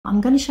I'm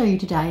going to show you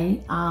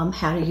today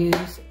how to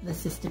use the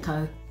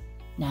Sistaco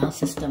nail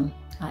system.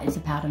 It's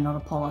a powder, not a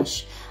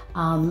polish.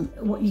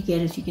 What you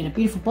get is you get a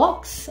beautiful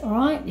box, all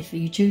right, if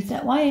you choose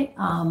that way.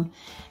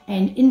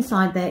 And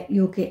inside that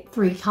you'll get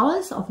 3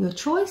 colours of your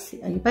choice,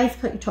 your base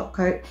coat, your top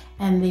coat,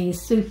 and these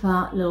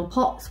super little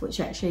pots, which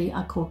actually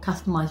are called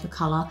customise your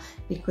colour,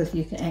 because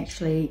you can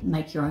actually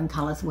make your own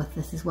colours with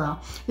this as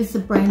well. This is a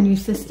brand new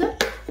system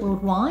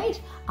worldwide.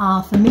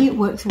 For me it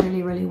works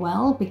really, really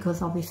well,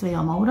 because obviously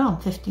I'm older, I'm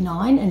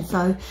 59, and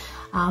so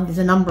there's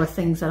a number of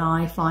things that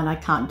I find I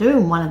can't do,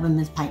 and one of them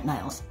is paint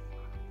nails.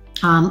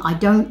 I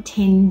don't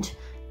tend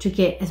to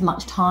get as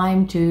much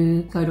time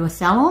to go to a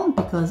salon,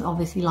 because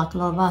obviously, like a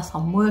lot of us,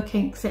 I'm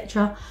working,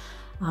 etc.,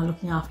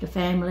 looking after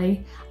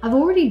family. I've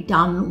already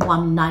done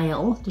one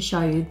nail to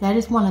show you. That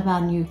is one of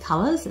our new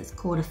colours. It's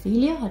called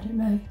Ophelia. I don't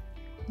know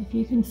if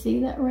you can see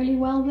that really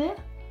well there,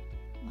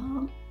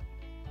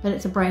 but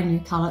it's a brand new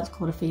colour. It's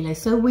called Ophelia.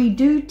 So we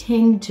do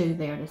tend to,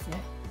 there it is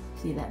there,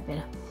 see that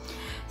better.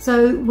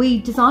 So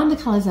we design the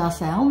colours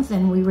ourselves,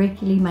 and we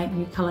regularly make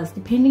new colours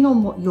depending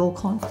on what you're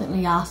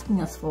constantly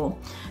asking us for.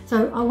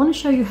 So I want to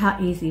show you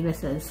how easy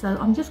this is. So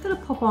I'm just going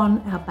to pop on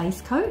our base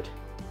coat.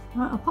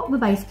 Right, I'll pop the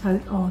base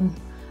coat on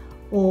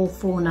all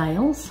 4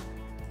 nails.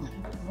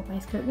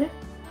 Base coat there.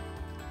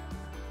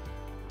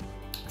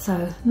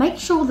 So make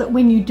sure that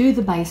when you do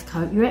the base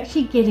coat, you're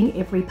actually getting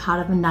every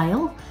part of a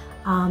nail.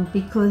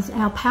 Because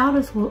our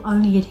powders will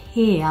only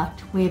adhere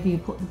to wherever you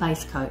put the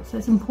base coat. So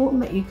it's important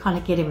that you kind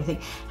of get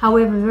everything.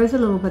 However, there is a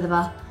little bit of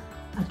a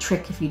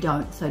trick if you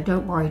don't, so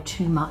don't worry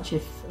too much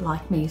if,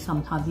 like me,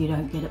 sometimes you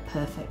don't get it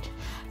perfect.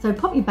 So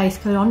pop your base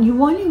coat on.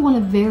 You only want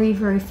a very,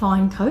 very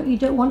fine coat. You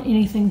don't want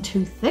anything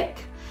too thick.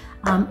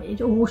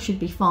 It all should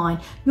be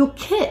fine. Your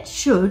kit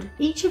should,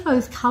 each of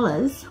those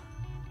colours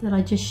that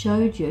I just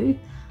showed you,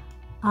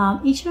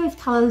 each of those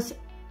colours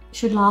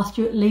should last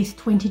you at least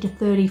 20 to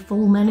 30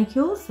 full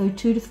manicures, so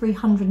 200 to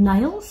 300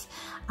 nails.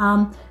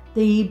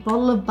 The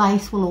bottle of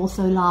base will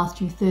also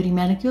last you 30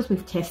 manicures.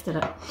 We've tested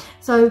it.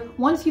 So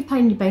once you've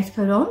painted your base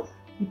coat on,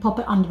 you pop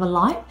it under the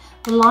light.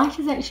 The light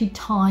is actually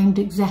timed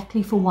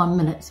exactly for 1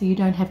 minute, so you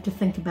don't have to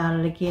think about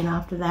it again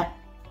after that.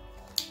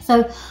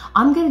 So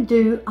I'm going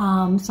to do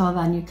some of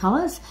our new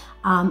colours.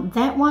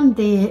 That one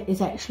there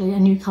is actually a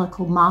new colour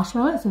called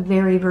Marshmallow. It's a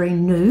very, very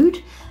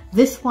nude.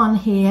 This one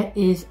here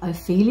is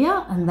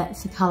Ophelia, and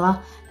that's the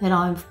colour that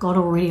I've got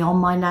already on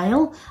my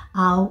nail.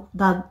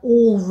 They're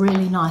all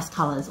really nice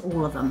colours,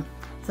 all of them.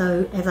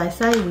 So as I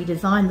say, we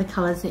design the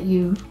colours that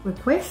you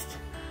request,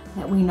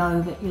 that we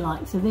know that you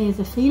like. So there's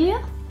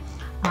Ophelia.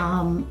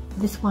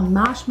 This one,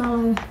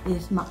 Marshmallow,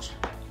 is much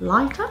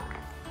lighter.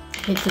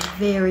 It's a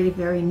very,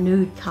 very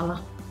nude colour.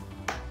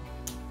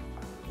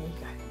 There you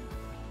go.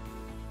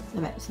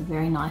 So that's a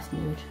very nice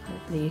nude.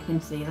 Hopefully you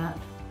can see that.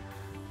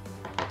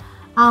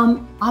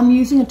 I'm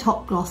using a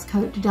top gloss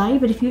coat today,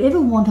 but if you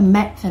ever want a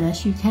matte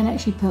finish, you can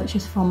actually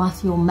purchase from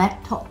us your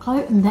matte top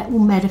coat, and that will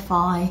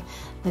mattify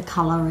the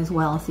colour as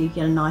well, so you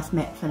get a nice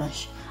matte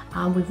finish.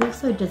 We've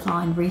also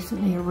designed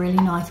recently a really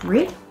nice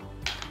red.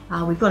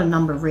 We've got a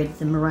number of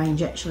reds in the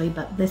range actually,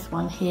 but this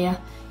one here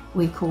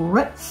we call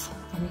Ritz,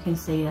 and you can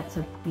see that's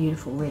a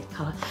beautiful red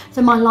colour.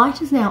 So my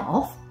light is now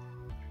off.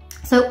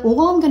 So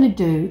all I'm going to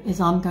do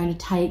is I'm going to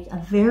take a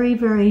very,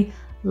 very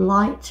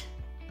light,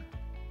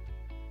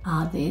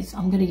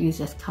 I'm going to use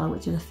this colour,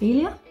 which is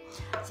Ophelia.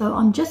 So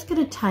I'm just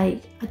going to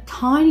take a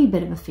tiny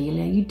bit of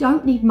Ophelia. You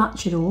don't need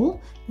much at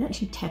all. You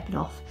actually tap it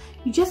off.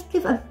 You just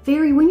give a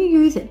very, when you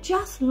use it,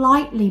 just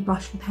lightly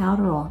brush the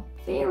powder on.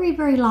 Very,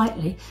 very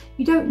lightly.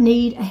 You don't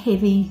need a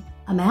heavy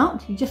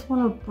amount. You just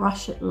want to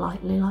brush it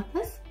lightly like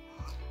this.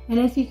 And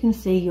as you can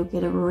see, you'll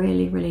get a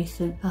really, really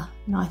super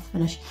nice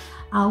finish.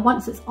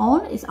 Once it's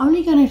on, it's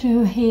only going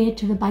to adhere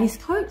to the base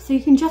coat. So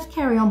you can just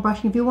carry on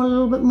brushing. If you want a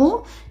little bit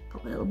more,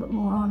 put a little bit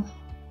more on.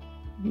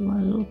 You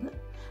want a little bit,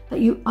 but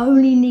you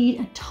only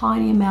need a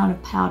tiny amount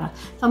of powder.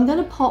 So I'm going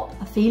to pop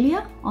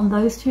Ophelia on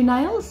those 2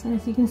 nails, and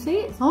as you can see,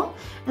 it's on.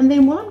 And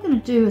then what I'm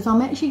going to do is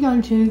I'm actually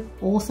going to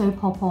also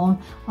pop on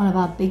one of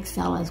our big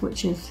sellers,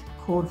 which is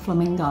called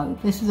Flamingo.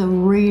 This is a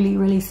really,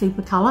 really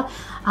super colour.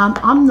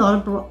 I'm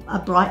not a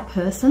bright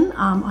person.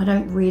 I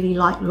don't really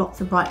like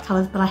lots of bright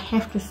colours, but I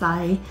have to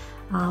say,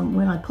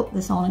 when I put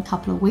this on a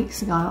couple of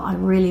weeks ago, I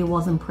really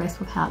was impressed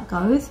with how it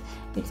goes.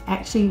 It's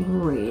actually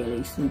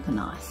really super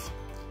nice.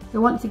 So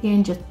once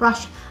again, just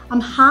brush. I'm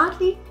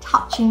hardly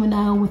touching the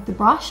nail with the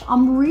brush.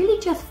 I'm really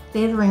just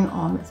feathering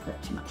on. It's a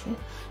bit too much here.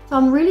 So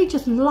I'm really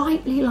just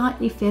lightly,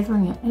 lightly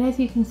feathering it. And as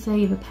you can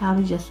see, the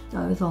powder just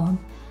goes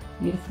on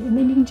beautifully. And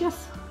then you can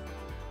just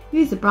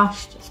use the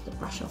brush just to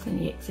brush off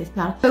any excess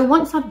powder. So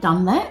once I've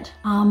done that,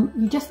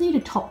 you just need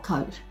a top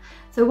coat.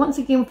 So once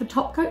again, with the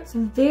top coat, it's a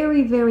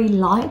very, very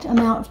light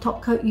amount of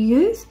top coat you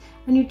use.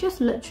 And you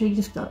just literally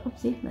just go,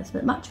 oopsie, that's a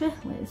bit much there.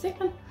 Wait a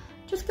second.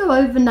 Just go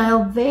over the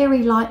nail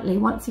very lightly,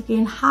 once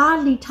again,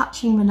 hardly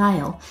touching the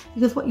nail,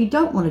 because what you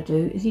don't want to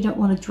do is you don't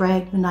want to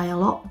drag the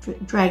nail off,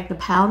 drag the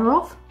powder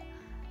off.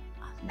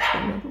 Just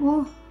a little bit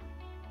more.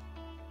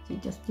 So you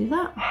just do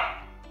that.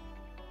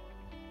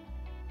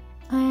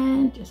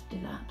 And just do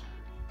that.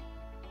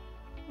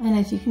 And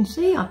as you can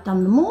see, I've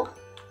done them all.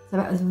 So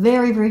that was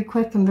very, very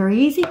quick and very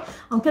easy.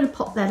 I'm going to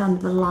pop that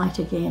under the light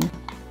again,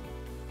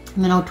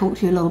 and then I'll talk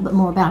to you a little bit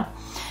more about it.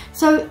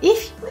 So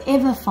if you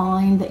ever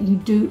find that you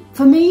do,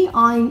 for me,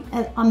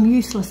 I'm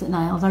useless at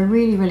nails. I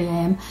really, really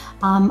am.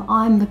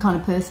 I'm the kind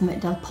of person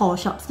that does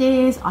polish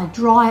upstairs. I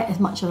dry it as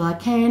much as I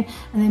can,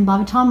 and then by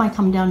the time I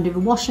come down and do the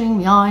washing,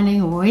 the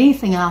ironing, or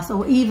anything else,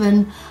 or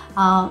even,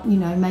 you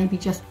know, maybe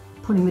just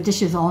putting the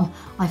dishes on,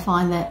 I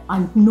find that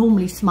I've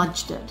normally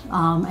smudged it,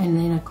 and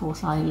then of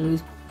course I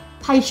lose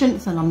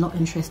patience and I'm not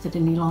interested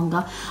any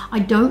longer. I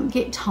don't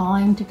get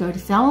time to go to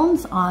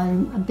salons.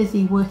 I'm a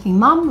busy working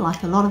mum,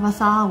 like a lot of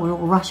us are. We're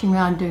all rushing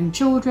around doing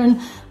children,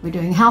 we're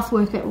doing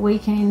housework at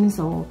weekends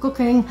or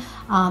cooking,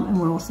 and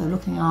we're also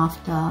looking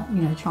after,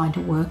 you know, trying to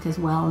work as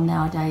well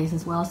nowadays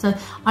as well. So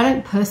I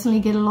don't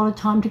personally get a lot of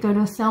time to go to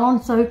a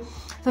salon. So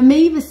for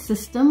me, the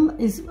system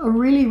is a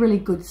really, really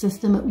good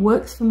system. It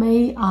works for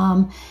me.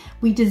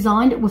 We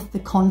designed it with the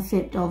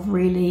concept of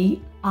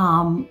really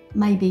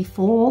maybe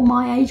for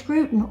my age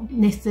group, not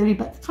necessarily,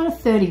 but kind of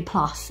 30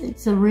 plus.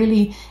 It's a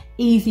really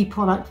easy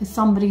product for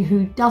somebody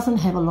who doesn't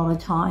have a lot of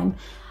time.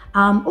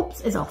 Oops,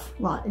 it's off.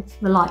 Right,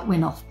 the light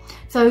went off.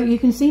 So you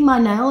can see my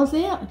nails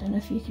there. I don't know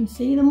if you can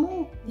see them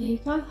all. There you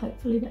go.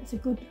 Hopefully that's a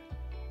good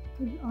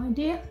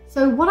idea.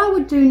 So what I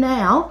would do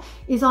now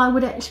is I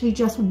would actually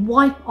just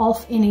wipe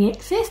off any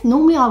excess.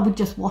 Normally I would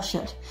just wash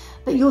it,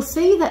 but you'll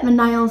see that the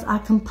nails are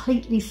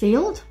completely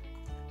sealed.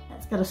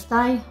 That's got to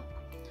stay.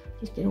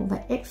 Just get all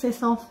that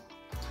excess off.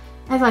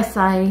 As I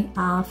say,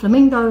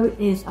 Flamingo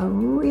is a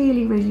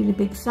really, really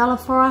big seller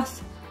for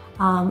us.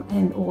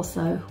 And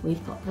also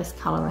we've got this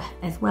colour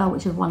as well,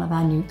 which is one of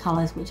our new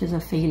colours, which is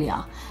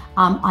Ophelia.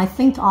 I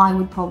think I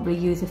would probably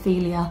use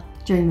Ophelia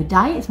during the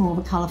day. It's more of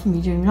a colour for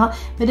me during the night.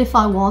 But if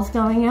I was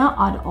going out,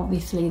 I'd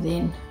obviously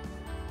then,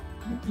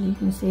 hopefully you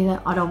can see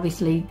that, I'd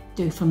obviously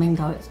do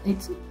Flamingo.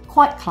 It's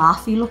quite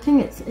classy looking.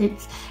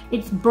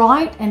 It's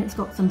bright and it's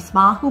got some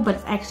sparkle, but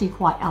it's actually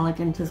quite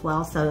elegant as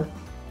well. So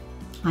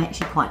I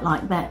actually quite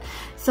like that.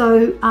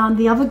 So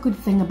the other good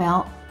thing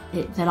about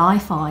it that I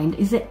find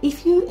is that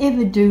if you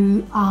ever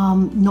do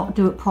not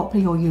do it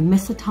properly, or you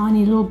miss a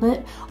tiny little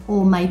bit,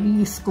 or maybe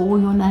you score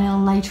your nail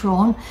later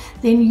on,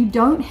 then you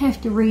don't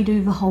have to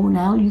redo the whole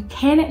nail. You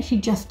can actually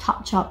just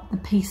touch up the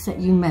piece that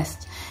you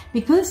missed.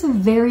 Because it's a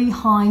very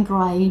high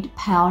grade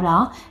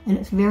powder and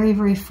it's very,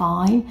 very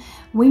fine,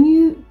 when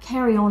you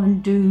carry on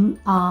and do,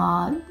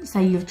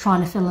 say you're trying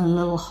to fill in a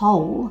little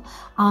hole,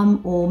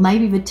 or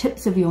maybe the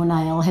tips of your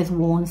nail has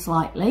worn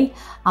slightly,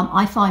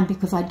 I find,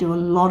 because I do a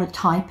lot of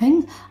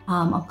typing,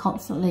 I'm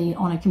constantly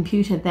on a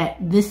computer, that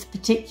this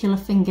particular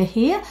finger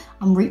here,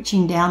 I'm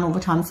reaching down all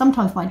the time.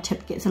 Sometimes my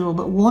tip gets a little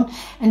bit worn,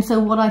 and so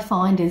what I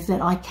find is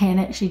that I can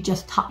actually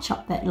just touch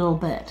up that little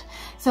bit.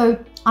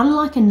 So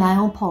unlike a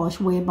nail polish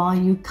whereby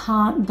you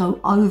can't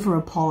go over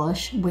a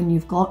polish when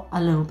you've got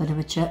a little bit of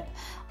a chip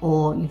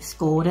or you've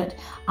scored it,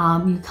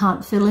 you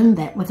can't fill in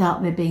that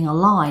without there being a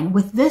line.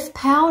 With this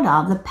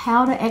powder, the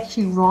powder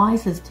actually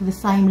rises to the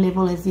same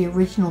level as the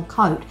original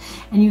coat,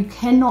 and you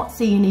cannot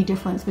see any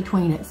difference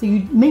between it. So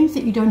it means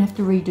that you don't have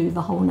to redo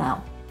the whole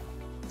nail.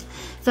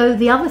 So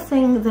the other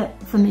thing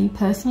that for me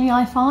personally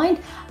I find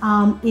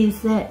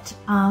is that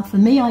for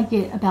me, I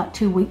get about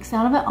 2 weeks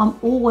out of it. I'm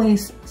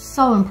always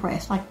so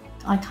impressed.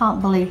 I can't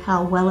believe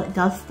how well it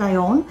does stay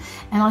on,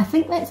 and I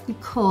think that's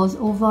because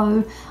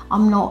although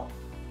I'm not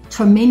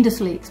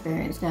tremendously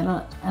experienced at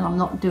it and I'm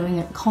not doing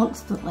it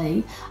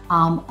constantly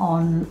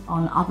on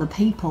other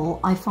people,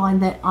 I find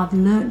that I've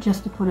learnt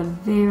just to put a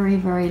very,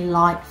 very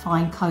light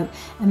fine coat,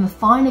 and the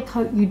finer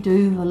coat you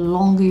do, the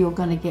longer you're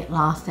going to get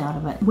last out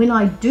of it. When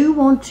I do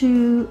want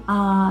to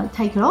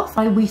take it off,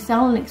 we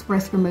sell an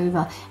express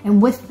remover,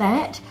 and with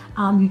that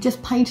you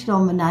just paint it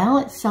on the nail.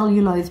 It's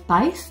cellulose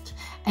based,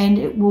 and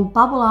it will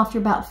bubble after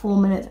about 4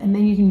 minutes, and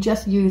then you can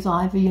just use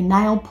either your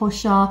nail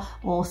pusher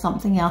or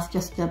something else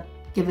just to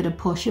give it a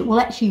push. It will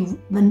actually,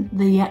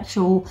 the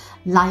actual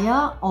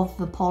layer of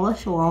the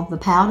polish or of the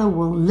powder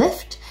will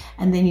lift,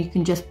 and then you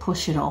can just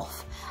push it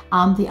off.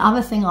 The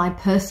other thing I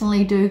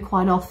personally do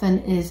quite often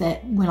is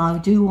that when I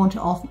do want it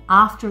off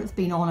after it's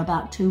been on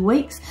about 2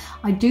 weeks,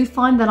 I do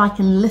find that I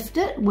can lift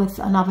it with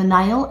another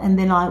nail, and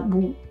then I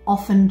will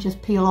often just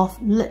peel off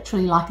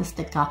literally like a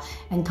sticker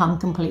and come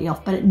completely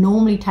off. But it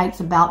normally takes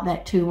about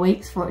that 2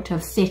 weeks for it to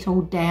have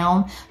settled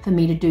down for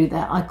me to do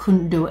that. I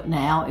couldn't do it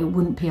now. It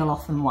wouldn't peel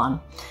off in one.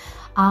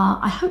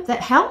 I hope that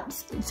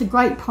helps. It's a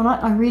great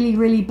product. I really,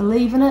 really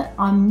believe in it.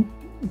 I'm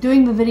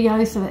doing the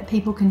video so that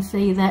people can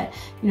see that,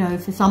 you know,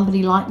 for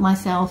somebody like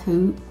myself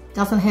who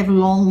doesn't have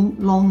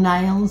long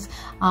nails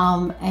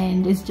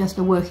and is just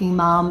a working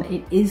mum,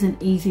 it is an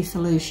easy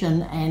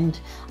solution, and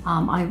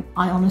I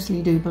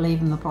honestly do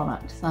believe in the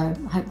product. So I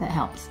hope that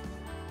helps.